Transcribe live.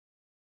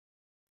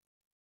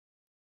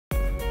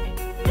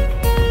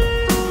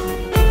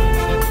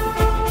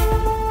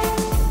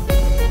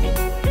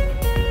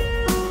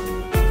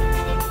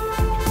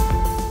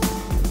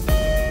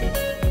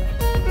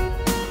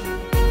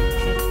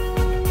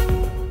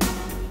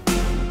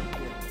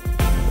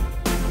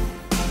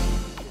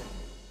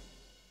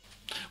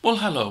Well,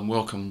 hello and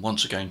welcome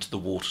once again to the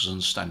Waters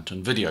and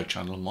Stanton video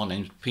channel. My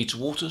name's Peter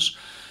Waters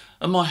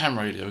and my ham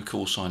radio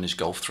call sign is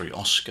Golf 3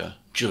 Oscar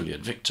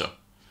Juliet Victor.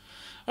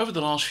 Over the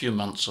last few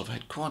months I've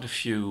had quite a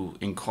few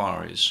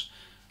inquiries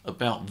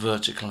about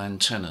vertical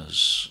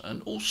antennas,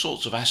 and all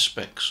sorts of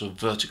aspects of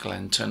vertical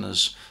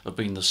antennas have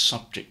been the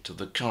subject of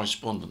the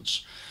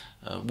correspondence.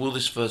 Will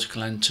this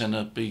vertical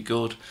antenna be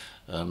good?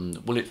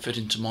 Will it fit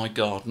into my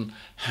garden?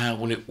 How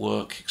will it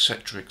work?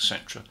 Etc,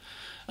 etc.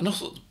 And I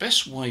thought the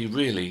best way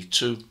really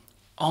to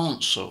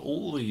answer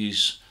all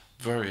these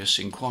various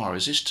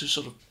inquiries is to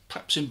sort of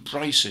perhaps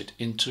embrace it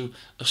into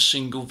a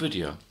single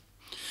video.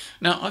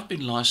 Now, I've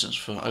been licensed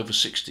for over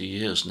 60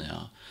 years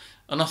now,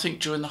 and I think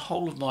during the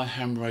whole of my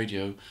ham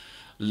radio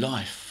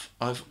life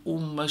I've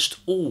almost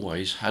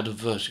always had a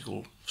vertical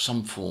of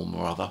some form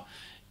or other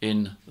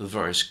in the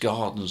various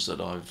gardens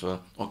that I've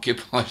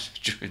occupied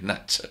during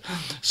that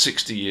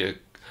 60-year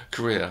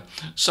career.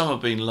 Some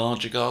have been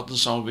larger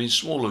gardens, some have been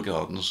smaller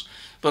gardens,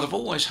 but I've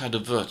always had a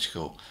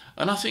vertical.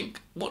 And I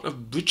think what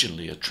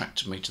originally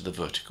attracted me to the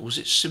vertical was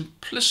its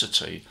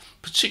simplicity,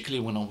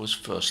 particularly when I was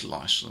first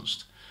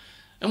licensed.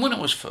 And when I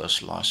was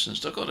first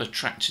licensed, I got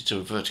attracted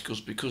to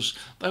verticals because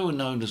they were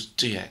known as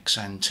DX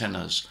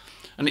antennas,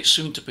 and it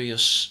seemed to be,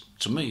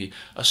 to me,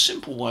 a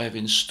simple way of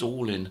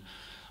installing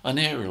an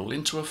aerial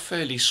into a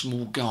fairly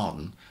small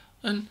garden,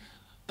 and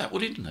that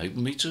would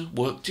enable me to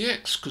work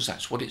DX, because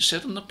that's what it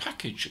said on the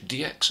package,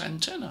 DX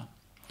antenna.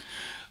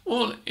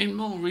 Well, in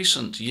more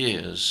recent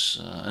years,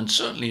 and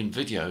certainly in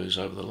videos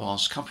over the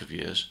last couple of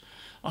years,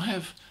 I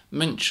have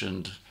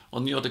mentioned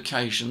on the odd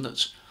occasion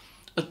that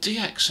a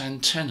DX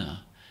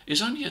antenna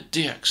is only a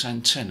DX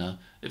antenna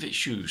if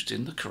it's used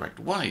in the correct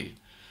way.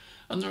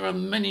 And there are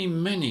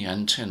many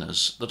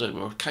antennas that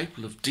are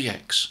capable of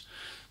DX,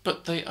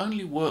 but they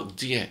only work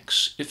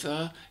DX if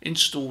they're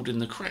installed in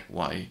the correct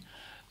way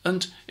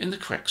and in the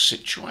correct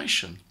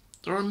situation.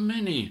 There are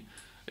many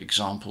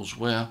examples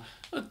where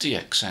a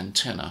DX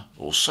antenna,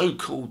 or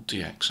so-called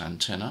DX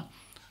antenna,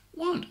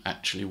 won't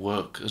actually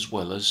work as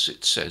well as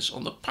it says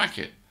on the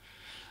packet.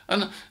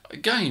 And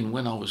again,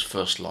 when I was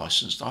first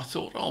licensed, I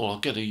thought, oh, I'll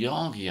get a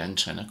Yagi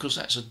antenna because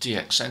that's a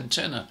DX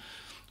antenna.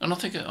 And I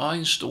think I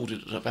installed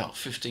it at about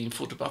 15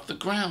 foot above the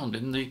ground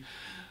in the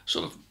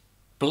sort of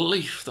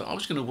belief that I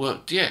was going to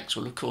work DX.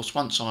 Well, of course,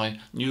 once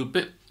I knew a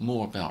bit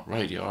more about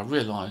radio, I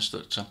realised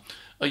that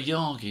a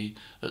Yagi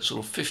at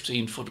sort of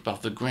 15 foot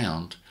above the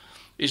ground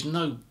is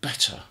no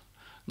better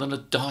than a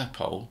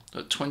dipole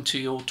at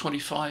 20 or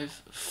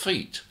 25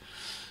 feet.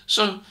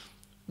 So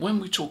when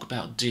we talk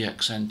about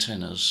DX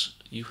antennas,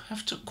 you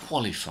have to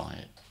qualify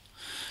it.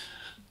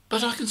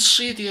 But I can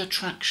see the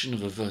attraction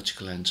of a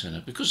vertical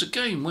antenna because,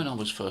 again, when I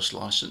was first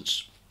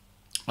licensed,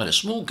 I had a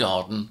small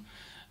garden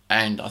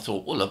and I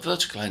thought, well, a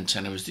vertical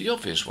antenna is the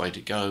obvious way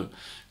to go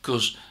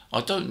because I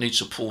don't need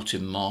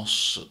supporting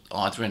masts at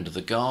either end of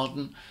the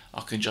garden.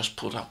 I can just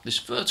put up this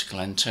vertical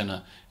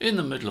antenna in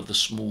the middle of the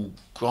small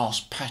grass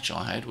patch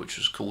I had, which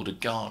was called a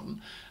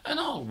garden, and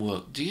I'll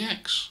work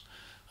DX.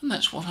 And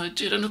that's what I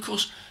did. And of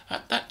course,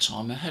 at that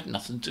time I had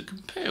nothing to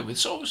compare with,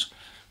 so I was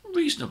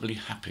reasonably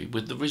happy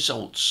with the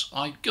results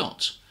I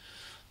got.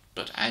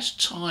 But as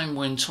time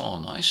went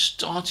on, I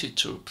started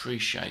to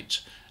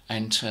appreciate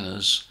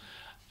antennas,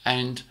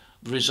 and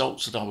the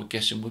results that I was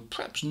getting were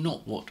perhaps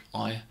not what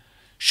I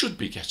should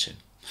be getting.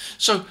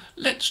 So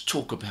let's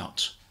talk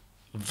about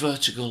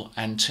vertical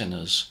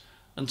antennas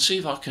and see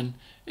if I can,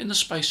 in the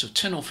space of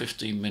 10 or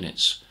 15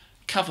 minutes,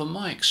 cover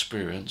my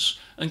experience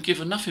and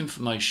give enough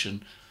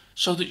information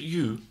so that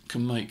you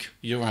can make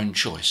your own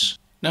choice.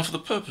 Now, for the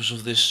purpose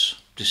of this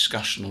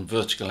discussion on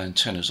vertical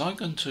antennas, I'm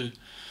going to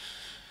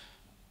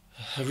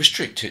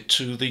restrict it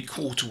to the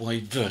quarter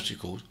wave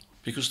vertical,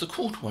 because the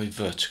quarter wave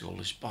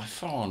vertical is by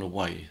far and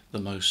away the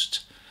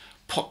most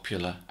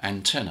popular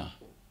antenna,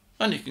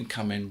 and it can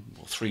come in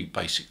three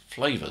basic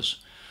flavours.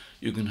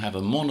 You can have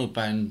a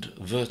monoband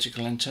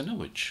vertical antenna,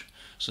 which,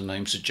 as the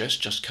name suggests,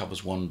 just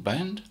covers one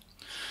band.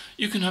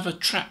 You can have a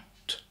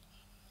trapped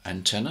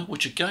antenna,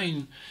 which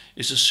again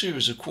is a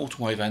series of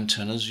quarter wave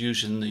antennas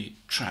using the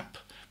trap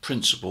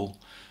principle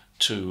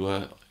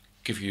to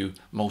give you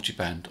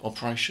multi-band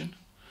operation.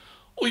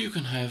 Or you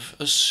can have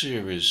a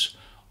series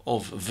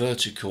of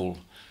vertical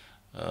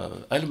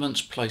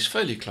elements placed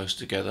fairly close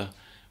together,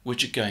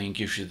 which again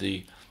gives you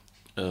the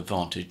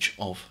advantage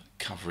of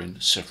covering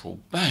several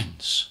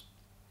bands.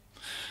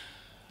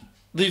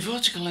 The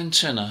vertical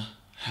antenna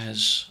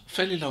has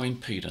fairly low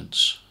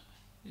impedance.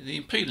 The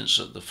impedance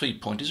at the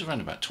feed point is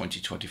around about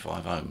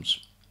 20-25 ohms.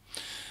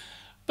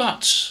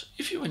 But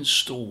if you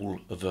install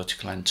a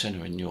vertical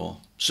antenna in your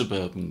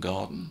suburban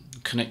garden,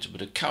 connect a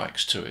bit of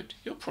coax to it,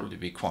 you'll probably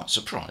be quite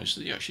surprised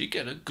that you actually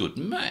get a good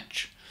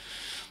match.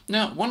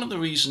 Now, one of the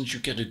reasons you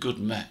get a good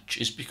match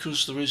is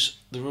because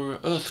there are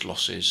earth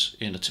losses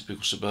in a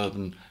typical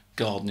suburban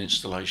garden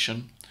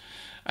installation,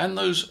 and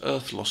those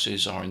earth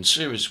losses are in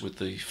series with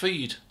the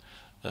feed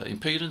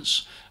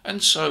impedance,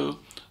 and so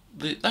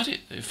that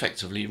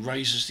effectively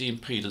raises the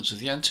impedance of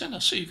the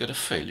antenna, so you get a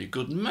fairly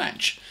good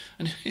match.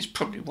 And it's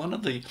probably one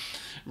of the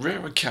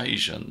rare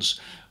occasions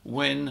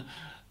when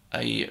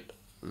a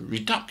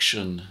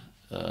reduction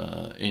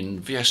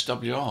in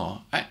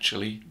VSWR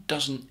actually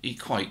doesn't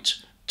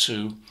equate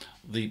to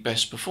the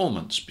best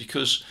performance,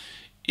 because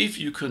if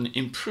you can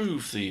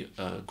improve the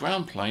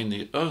ground plane,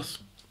 the earth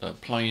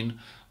plane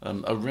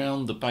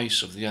around the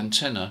base of the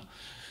antenna,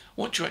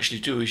 what you actually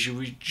do is you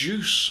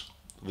reduce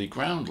the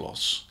ground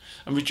loss,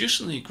 and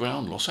reducing the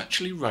ground loss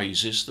actually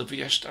raises the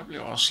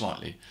VSWR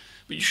slightly,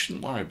 but you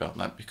shouldn't worry about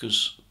that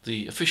because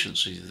the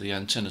efficiency of the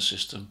antenna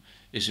system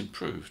is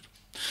improved.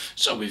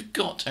 So we've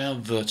got our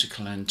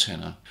vertical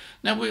antenna.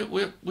 Now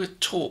we're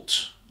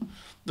taught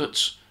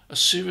that a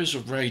series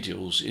of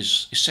radials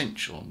is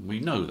essential. We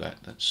know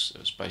that. That's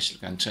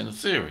basic antenna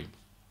theory.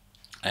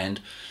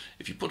 And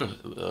if you put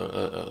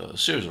a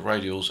series of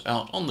radials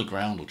out on the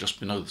ground or just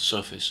below the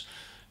surface,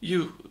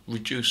 you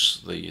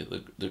reduce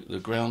the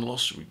ground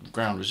loss,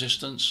 ground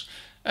resistance,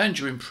 and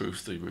you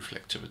improve the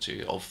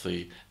reflectivity of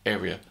the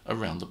area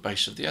around the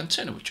base of the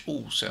antenna, which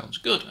all sounds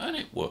good, and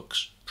it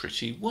works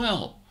pretty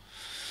well.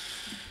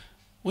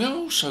 We are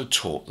also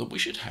taught that we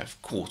should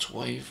have quarter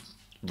wave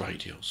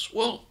radials.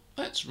 Well,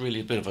 that's really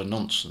a bit of a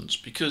nonsense,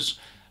 because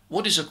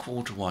what is a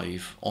quarter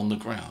wave on the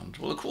ground?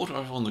 Well, a quarter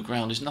wave on the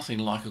ground is nothing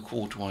like a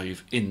quarter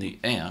wave in the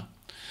air,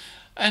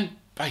 and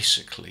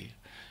basically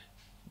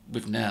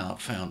we've now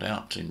found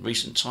out in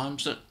recent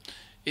times that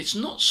it's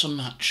not so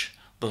much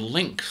the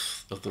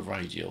length of the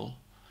radial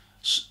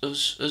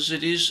as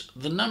it is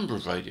the number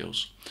of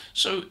radials.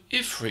 So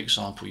if, for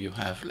example, you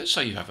have, let's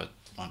say you have a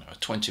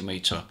 20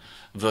 metre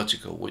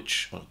vertical,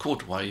 which a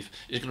quarter wave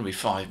is going to be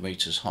 5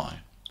 metres high,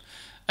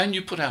 and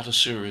you put out a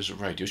series of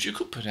radials. You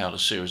could put out a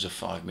series of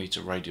 5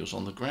 metre radials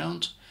on the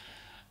ground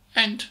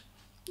and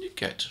you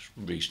get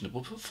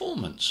reasonable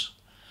performance.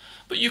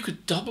 But you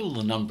could double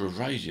the number of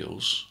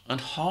radials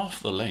and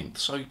half the length,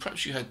 so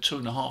perhaps you had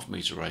 2.5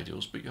 metre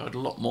radials but you had a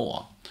lot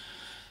more.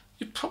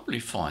 You'd probably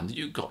find that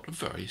you got a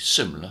very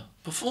similar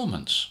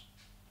performance.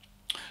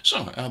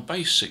 So our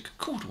basic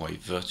quarter wave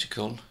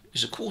vertical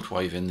is a quarter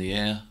wave in the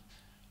air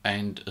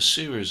and a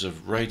series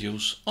of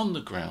radials on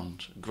the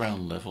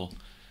ground level,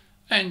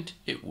 and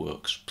it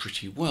works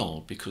pretty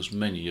well because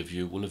many of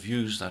you will have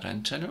used that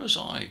antenna, as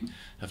I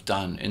have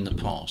done in the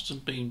past,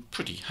 and been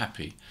pretty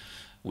happy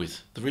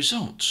with the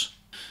results.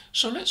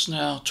 So let's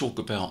now talk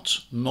about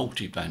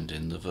multiband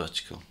in the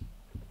vertical.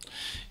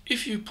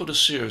 If you put a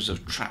series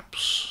of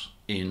traps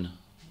in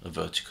a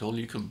vertical,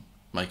 you can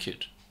make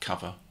it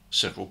cover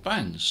several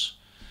bands.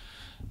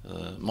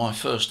 My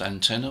first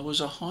antenna was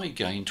a high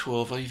gain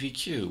 12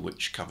 AVQ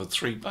which covered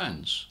 3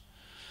 bands.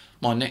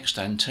 My next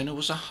antenna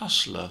was a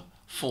Hustler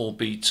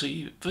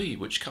 4BTV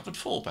which covered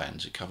 4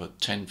 bands. It covered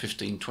 10,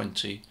 15,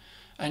 20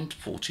 and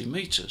 40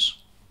 metres.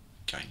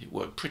 Again, it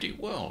worked pretty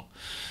well.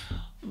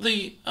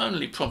 The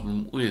only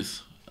problem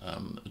with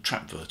the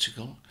trap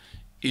vertical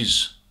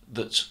is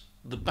that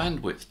the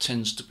bandwidth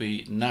tends to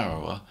be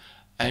narrower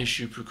as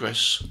you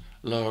progress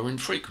lower in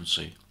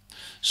frequency.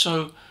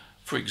 So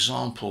for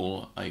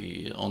example,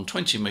 on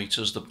 20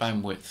 metres the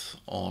bandwidth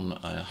on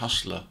a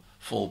Hustler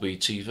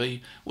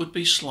 4BTV would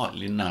be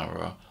slightly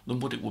narrower than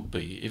what it would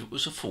be if it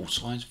was a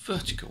full-size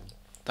vertical.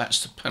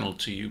 That's the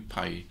penalty you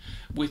pay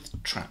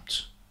with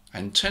trapped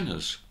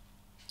antennas.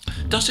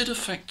 Does it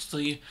affect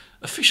the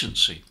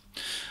efficiency?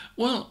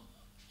 Well,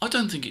 I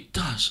don't think it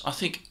does. I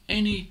think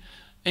any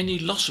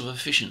loss of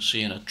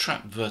efficiency in a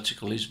trapped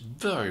vertical is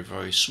very,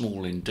 very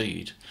small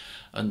indeed.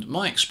 And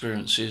my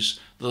experience is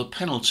the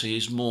penalty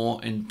is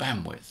more in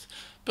bandwidth.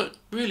 But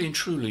really and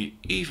truly,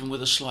 even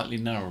with a slightly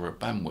narrower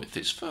bandwidth,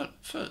 it's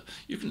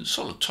you can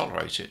sort of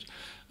tolerate it.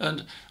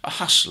 And a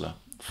Hustler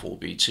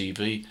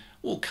 4BTV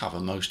will cover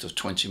most of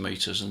 20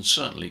 metres and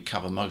certainly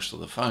cover most of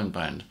the phone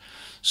band.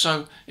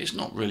 So it's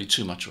not really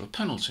too much of a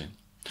penalty.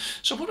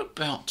 So what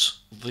about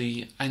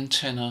the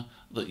antenna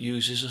that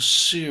uses a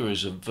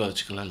series of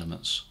vertical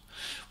elements?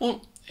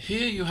 Well,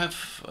 here you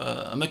have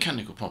a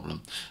mechanical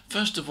problem.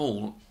 First of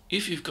all,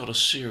 if you've got a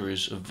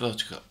series of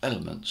vertical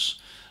elements,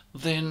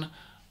 then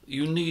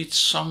you need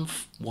some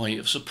way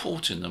of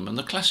supporting them, and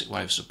the classic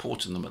way of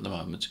supporting them at the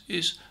moment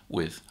is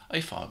with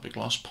a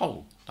fiberglass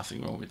pole.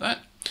 Nothing wrong with that.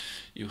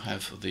 You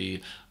have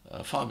the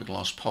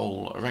fiberglass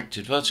pole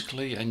erected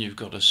vertically, and you've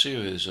got a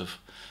series of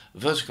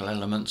vertical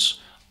elements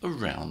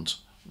around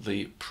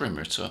the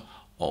perimeter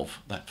of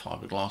that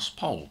fiberglass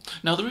pole.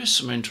 Now there is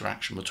some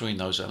interaction between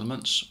those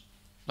elements.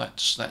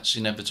 That's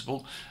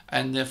inevitable,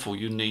 and therefore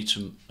you need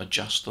to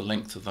adjust the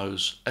length of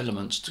those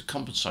elements to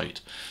compensate.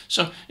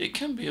 So it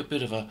can be a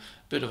bit of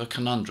a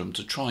conundrum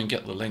to try and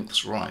get the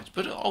lengths right,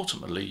 but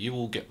ultimately you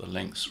will get the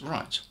lengths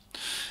right.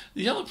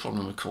 The other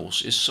problem, of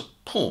course, is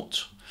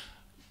support.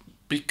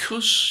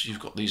 Because you've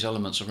got these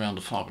elements around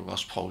a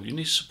fiberglass pole, you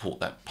need to support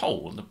that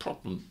pole, and the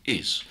problem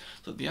is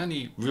that the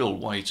only real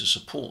way to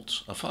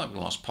support a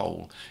fiberglass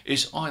pole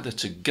is either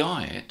to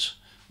guy it,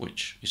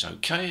 which is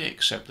okay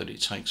except that it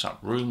takes up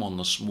room on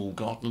the small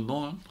garden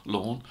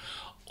lawn,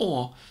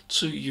 or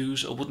to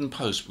use a wooden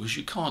post, because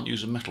you can't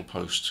use a metal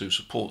post to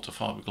support a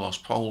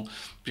fiberglass pole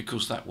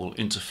because that will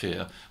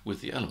interfere with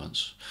the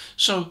elements.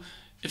 So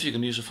if you're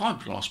going to use a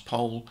fiberglass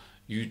pole,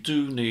 you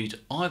do need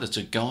either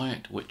to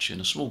guide, which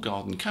in a small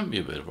garden can be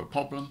a bit of a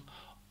problem,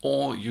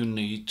 or you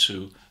need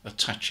to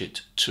attach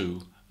it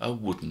to a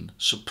wooden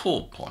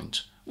support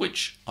point,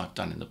 which I've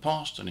done in the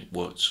past and it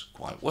works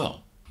quite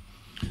well.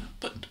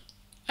 But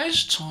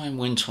as time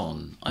went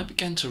on, I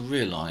began to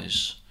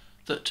realise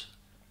that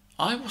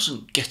I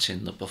wasn't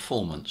getting the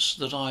performance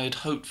that I had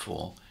hoped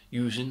for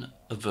using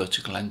a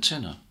vertical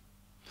antenna,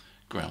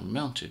 ground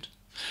mounted.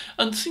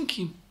 And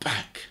thinking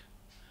back,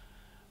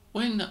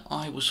 when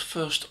I was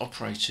first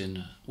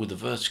operating with a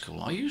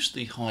vertical, I used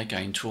the high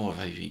gain 12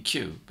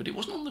 AVQ, but it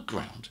wasn't on the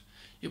ground,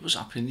 it was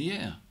up in the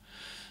air.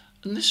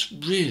 And this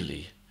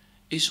really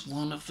is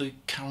one of the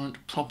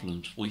current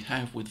problems we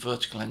have with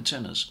vertical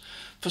antennas.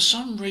 For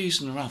some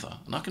reason or other,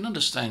 and I can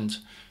understand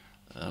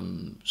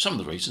some of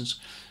the reasons,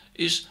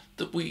 is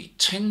that we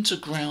tend to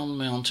ground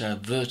mount our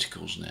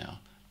verticals now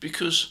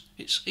because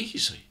it's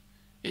easy.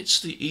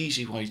 It's the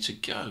easy way to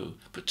go,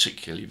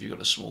 particularly if you've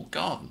got a small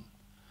garden.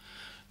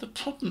 The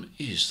problem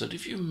is that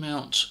if you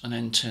mount an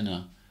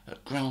antenna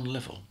at ground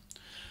level,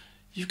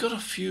 you've got a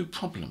few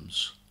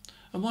problems.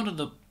 And one of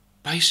the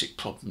basic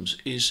problems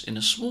is in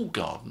a small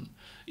garden,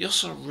 you're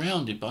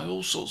surrounded by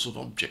all sorts of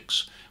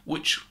objects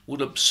which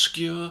would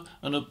obscure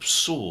and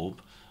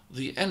absorb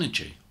the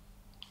energy.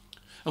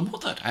 And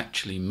what that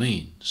actually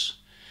means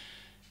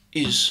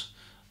is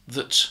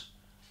that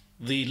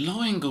the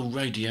low angle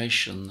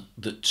radiation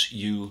that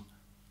you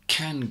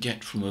can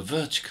get from a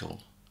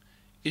vertical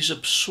is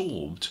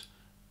absorbed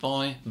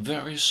by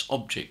various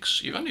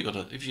objects. You've only got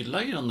to, if you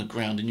lay it on the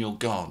ground in your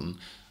garden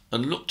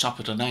and looked up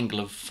at an angle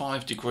of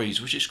 5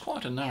 degrees, which is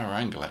quite a narrow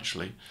angle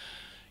actually,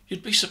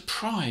 you'd be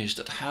surprised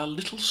at how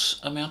little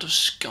amount of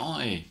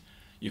sky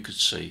you could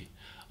see.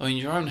 I mean,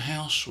 your own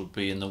house would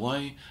be in the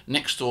way,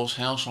 next door's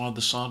house on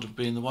either side would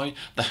be in the way,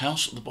 the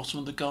house at the bottom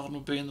of the garden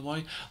would be in the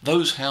way.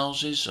 Those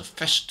houses are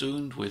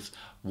festooned with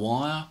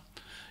wire,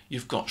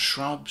 you've got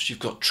shrubs, you've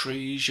got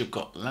trees, you've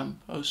got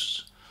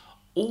lampposts.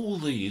 All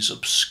these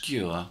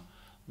obscure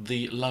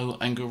the low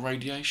angle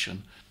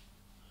radiation.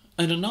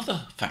 And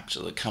another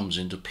factor that comes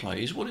into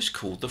play is what is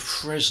called the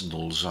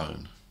Fresnel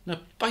zone. Now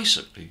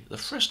basically the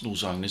Fresnel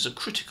zone is a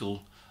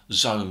critical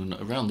zone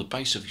around the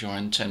base of your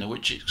antenna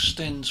which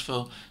extends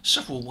for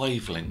several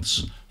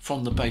wavelengths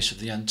from the base of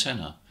the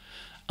antenna,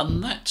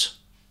 and that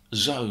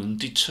zone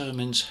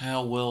determines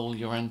how well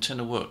your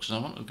antenna works. And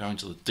I won't go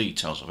into the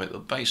details of it,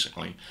 but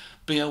basically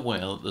be aware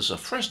that there's a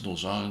Fresnel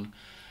zone,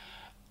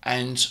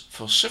 and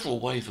for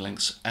several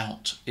wavelengths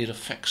out it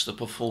affects the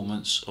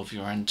performance of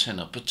your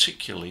antenna,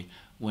 particularly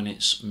when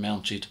it's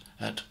mounted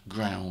at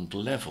ground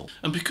level.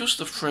 And because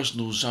the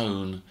Fresnel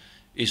zone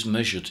is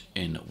measured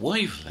in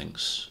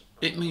wavelengths,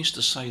 it means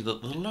to say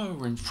that the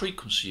lower in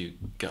frequency you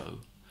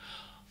go,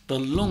 the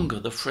longer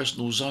the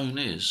Fresnel zone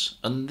is,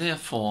 and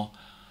therefore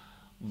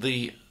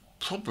the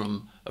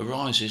problem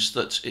arises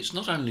that it's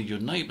not only your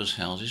neighbours'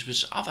 houses, but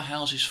it's other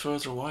houses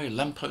further away,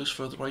 lampposts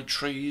further away,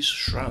 trees,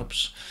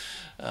 shrubs,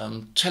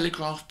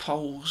 telegraph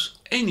poles,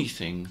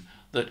 anything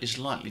that is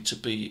likely to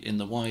be in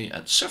the way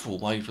at several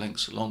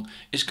wavelengths along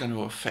is going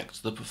to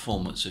affect the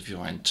performance of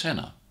your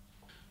antenna.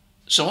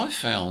 So I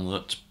found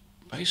that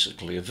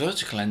basically a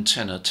vertical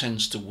antenna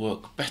tends to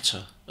work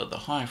better at the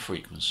higher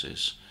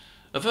frequencies.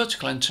 A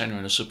vertical antenna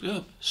in a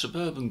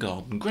suburban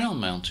garden,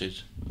 ground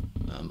mounted,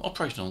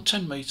 operating on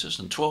 10 metres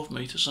and 12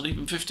 metres and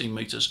even 15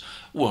 metres,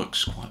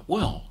 works quite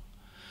well.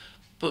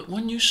 But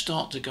when you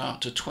start to go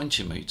up to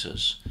 20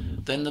 metres,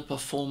 then the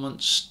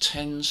performance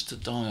tends to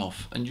die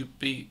off, and you'd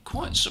be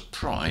quite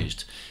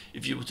surprised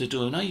if you were to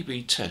do an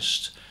A/B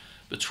test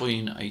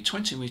between a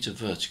 20 metre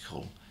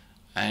vertical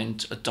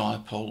and a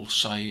dipole,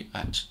 say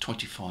at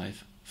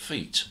 25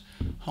 feet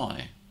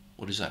high.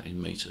 What is that in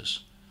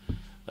metres?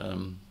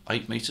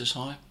 8 metres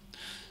high.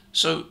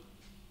 So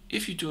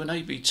if you do an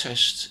A/B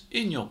test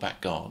in your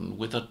back garden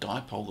with a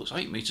dipole that's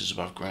 8 metres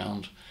above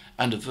ground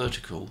and a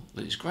vertical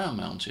that is ground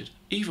mounted,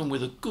 even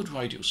with a good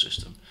radial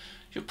system,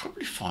 you'll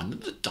probably find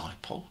that the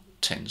dipole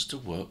tends to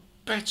work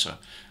better,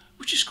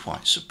 which is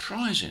quite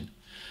surprising.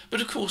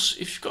 But of course,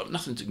 if you've got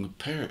nothing to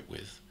compare it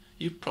with,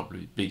 you'd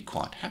probably be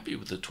quite happy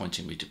with the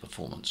 20 metre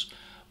performance.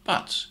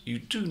 But you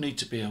do need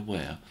to be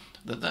aware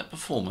that that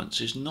performance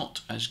is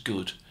not as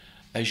good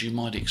as you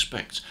might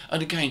expect.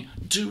 And again,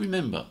 do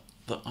remember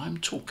that I'm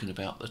talking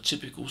about the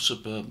typical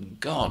suburban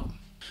garden.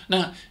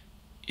 Now,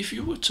 if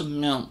you were to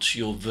mount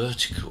your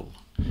vertical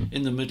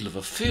in the middle of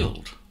a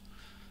field,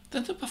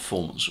 then the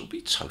performance would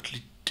be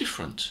totally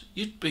different.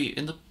 You'd be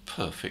in the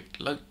perfect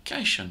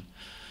location.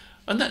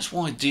 And that's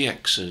why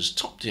DXers,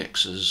 top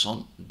DXers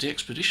on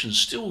DXpeditions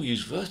still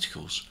use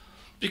verticals,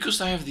 because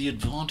they have the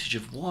advantage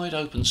of wide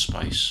open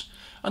space,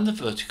 and the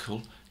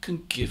vertical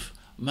can give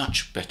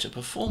much better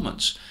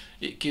performance.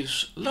 It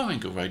gives low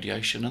angle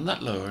radiation, and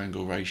that lower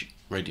angle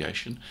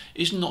radiation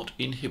is not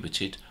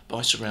inhibited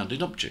by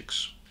surrounding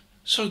objects.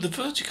 So the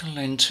vertical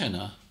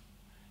antenna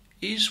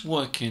is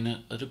working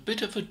at a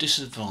bit of a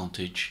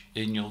disadvantage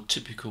in your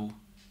typical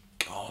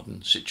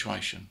garden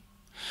situation.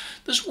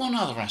 There's one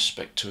other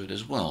aspect to it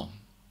as well.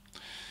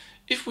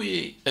 If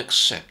we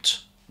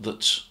accept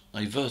that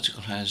a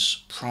vertical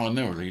has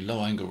primarily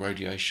low angle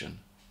radiation,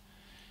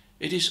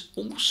 it is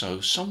also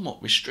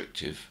somewhat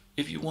restrictive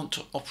if you want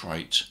to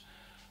operate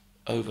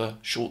over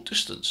short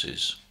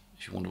distances.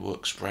 If you want to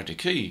work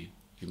sporadic E,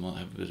 you might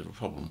have a bit of a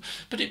problem.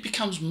 But it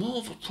becomes more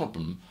of a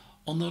problem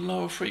on the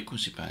lower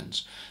frequency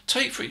bands.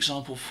 Take, for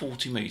example,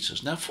 40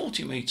 metres. Now,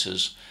 40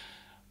 metres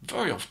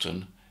very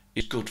often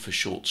is good for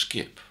short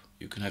skip.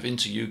 You can have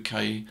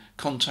inter-UK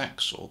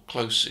contacts or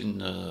close in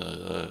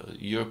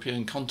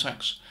European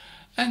contacts,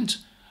 and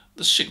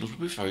the signals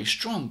will be very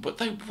strong, but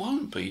they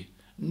won't be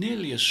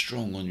nearly as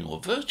strong on your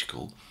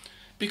vertical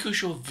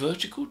because your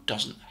vertical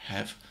doesn't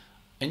have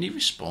any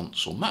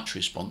response or much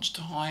response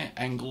to high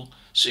angle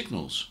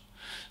signals.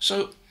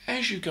 So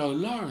as you go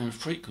lower in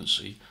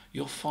frequency,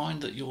 you'll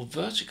find that your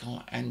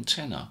vertical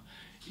antenna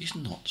is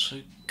not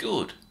so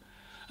good.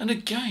 And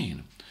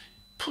again,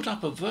 put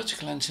up a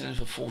vertical antenna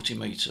for 40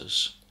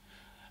 metres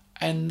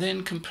and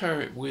then compare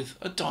it with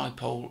a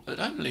dipole at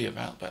only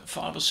about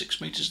 5 or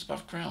 6 metres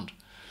above ground.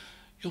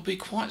 You'll be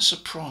quite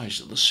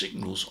surprised that the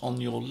signals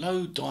on your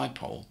low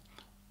dipole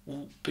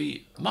will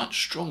be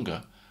much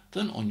stronger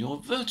than on your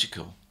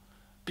vertical,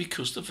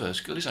 because the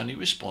vertical is only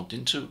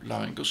responding to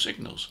low angle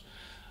signals.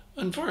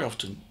 And very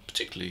often,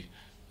 particularly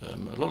a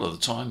lot of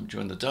the time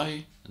during the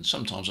day and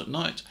sometimes at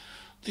night,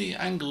 the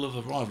angle of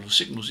arrival of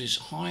signals is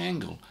high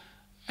angle,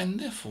 and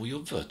therefore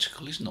your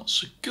vertical is not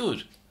so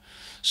good.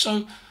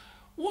 So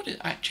what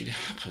it actually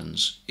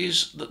happens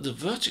is that the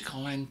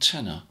vertical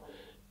antenna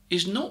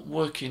is not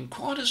working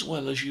quite as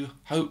well as you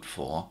hoped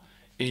for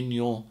in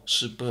your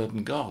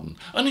suburban garden,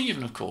 and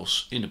even of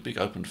course in a big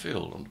open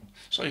field.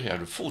 So you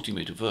have a 40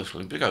 metre vertical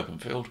in a big open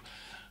field,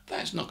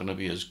 that's not going to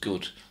be as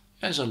good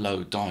as a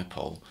low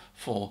dipole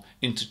for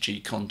inter-G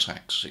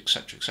contacts,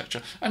 etc,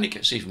 etc. And it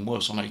gets even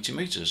worse on 80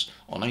 metres.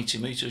 On 80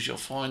 metres you'll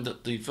find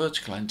that the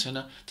vertical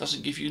antenna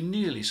doesn't give you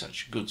nearly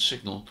such a good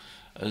signal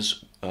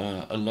as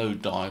a low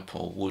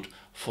dipole would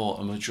for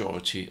a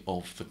majority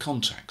of the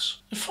contacts.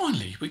 And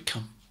finally we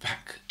come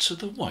back to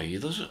the way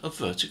that a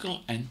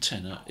vertical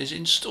antenna is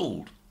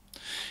installed.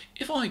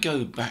 If I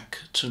go back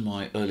to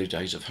my early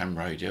days of ham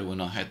radio, when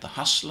I had the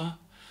Hustler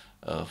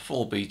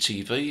 4B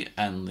TV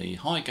and the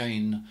high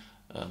gain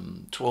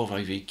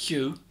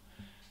 12AVQ,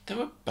 they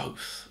were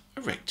both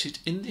erected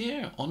in the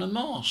air on a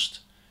mast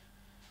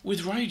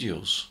with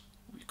radials.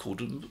 We called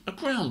them a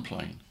ground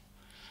plane,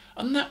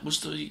 and that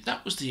was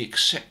the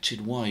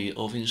accepted way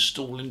of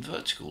installing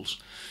verticals.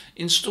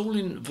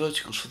 Installing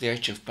verticals for the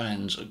HF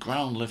bands at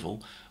ground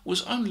level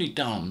was only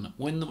done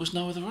when there was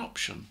no other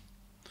option.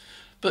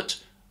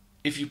 But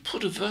if you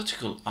put a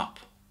vertical up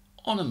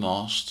on a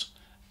mast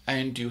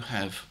and you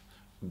have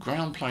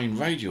ground plane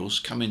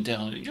radials coming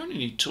down, you only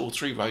need 2 or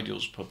 3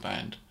 radials per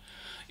band,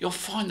 you'll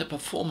find the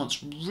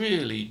performance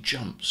really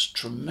jumps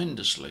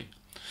tremendously.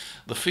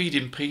 The feed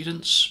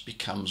impedance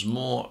becomes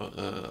more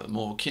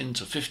akin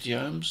to 50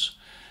 ohms,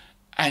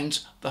 and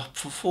the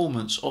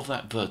performance of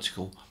that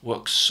vertical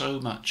works so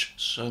much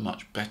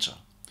better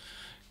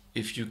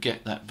if you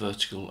get that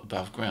vertical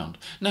above ground.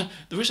 Now,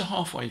 there is a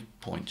halfway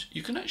point.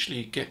 You can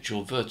actually get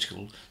your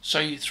vertical,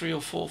 say 3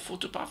 or 4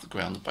 foot above the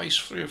ground, the base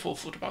 3 or 4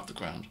 foot above the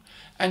ground,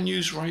 and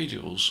use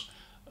radials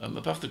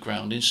above the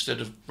ground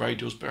instead of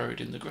radials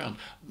buried in the ground.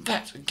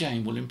 That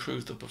again will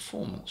improve the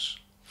performance.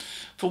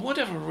 For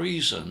whatever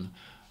reason,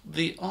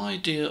 the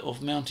idea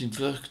of mounting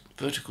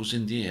verticals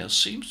in the air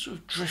seems to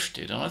have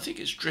drifted, and I think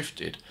it's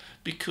drifted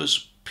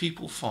because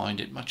people find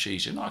it much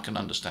easier, and I can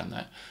understand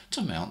that,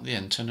 to mount the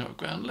antenna at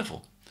ground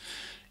level.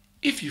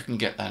 If you can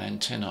get that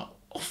antenna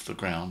off the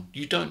ground,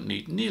 you don't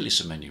need nearly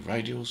so many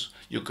radials,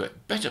 you'll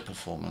get better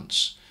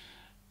performance,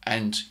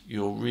 and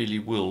you really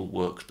will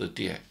work the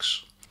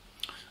DX.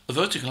 A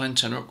vertical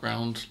antenna at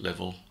ground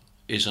level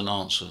is an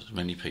answer to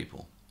many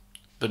people,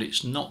 but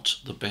it's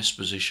not the best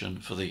position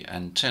for the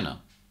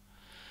antenna.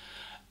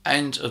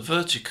 And a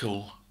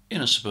vertical in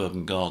a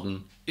suburban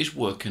garden is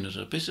working at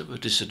a bit of a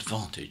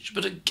disadvantage.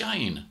 But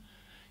again,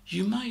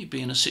 you may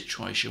be in a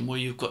situation where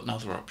you've got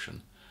another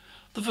option.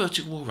 The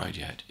vertical will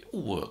radiate, it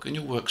will work in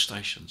your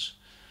workstations,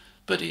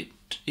 but it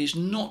is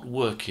not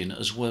working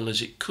as well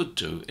as it could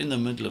do in the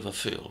middle of a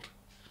field.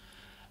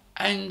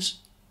 And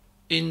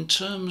in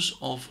terms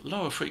of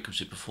lower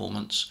frequency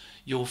performance,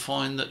 you'll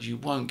find that you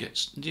won't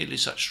get nearly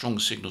such strong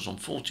signals on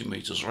 40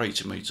 metres or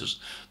 80 metres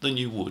than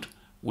you would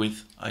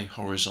with a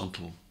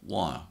horizontal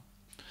wire.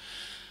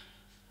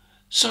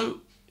 So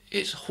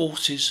it's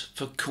horses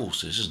for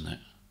courses, isn't it?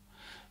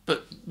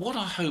 But what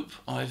I hope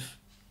I've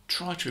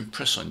tried to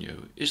impress on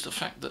you is the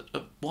fact that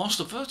whilst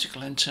the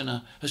vertical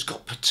antenna has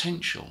got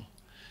potential,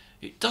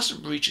 it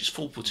doesn't reach its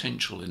full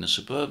potential in a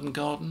suburban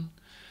garden,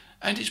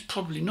 and it's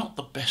probably not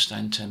the best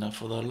antenna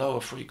for the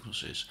lower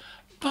frequencies.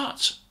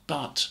 But,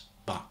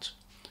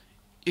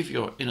 if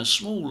you're in a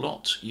small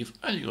lot, you've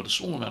only got a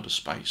small amount of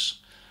space,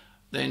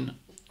 then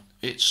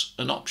it's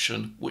an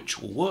option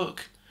which will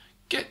work.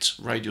 Get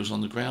radials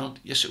on the ground,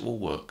 yes, it will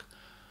work,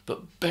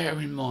 but bear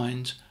in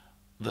mind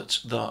that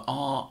there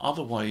are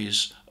other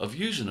ways of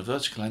using a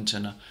vertical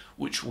antenna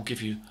which will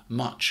give you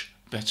much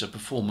better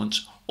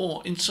performance,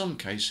 or in some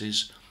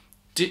cases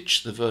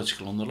ditch the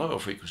vertical on the lower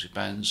frequency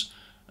bands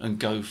and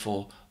go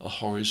for a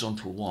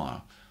horizontal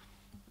wire.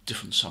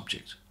 Different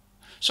subject.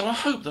 So I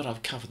hope that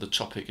I've covered the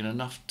topic in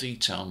enough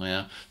detail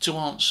now to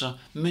answer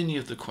many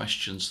of the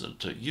questions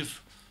that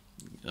you've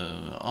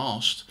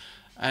asked,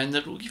 and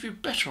that will give you a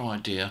better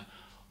idea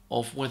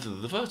of whether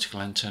the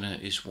vertical antenna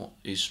is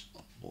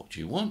what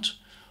you want,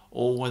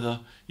 or whether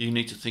you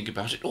need to think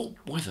about it, or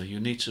whether you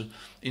need to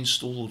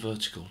install the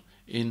vertical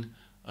in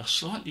a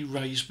slightly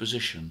raised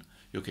position.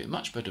 You'll get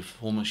much better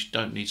performance, you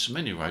don't need so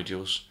many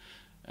radials,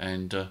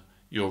 and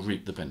you'll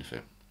reap the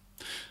benefit.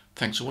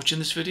 Thanks for watching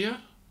this video,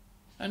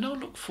 and I'll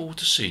look forward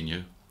to seeing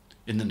you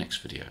in the next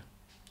video.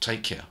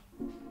 Take care.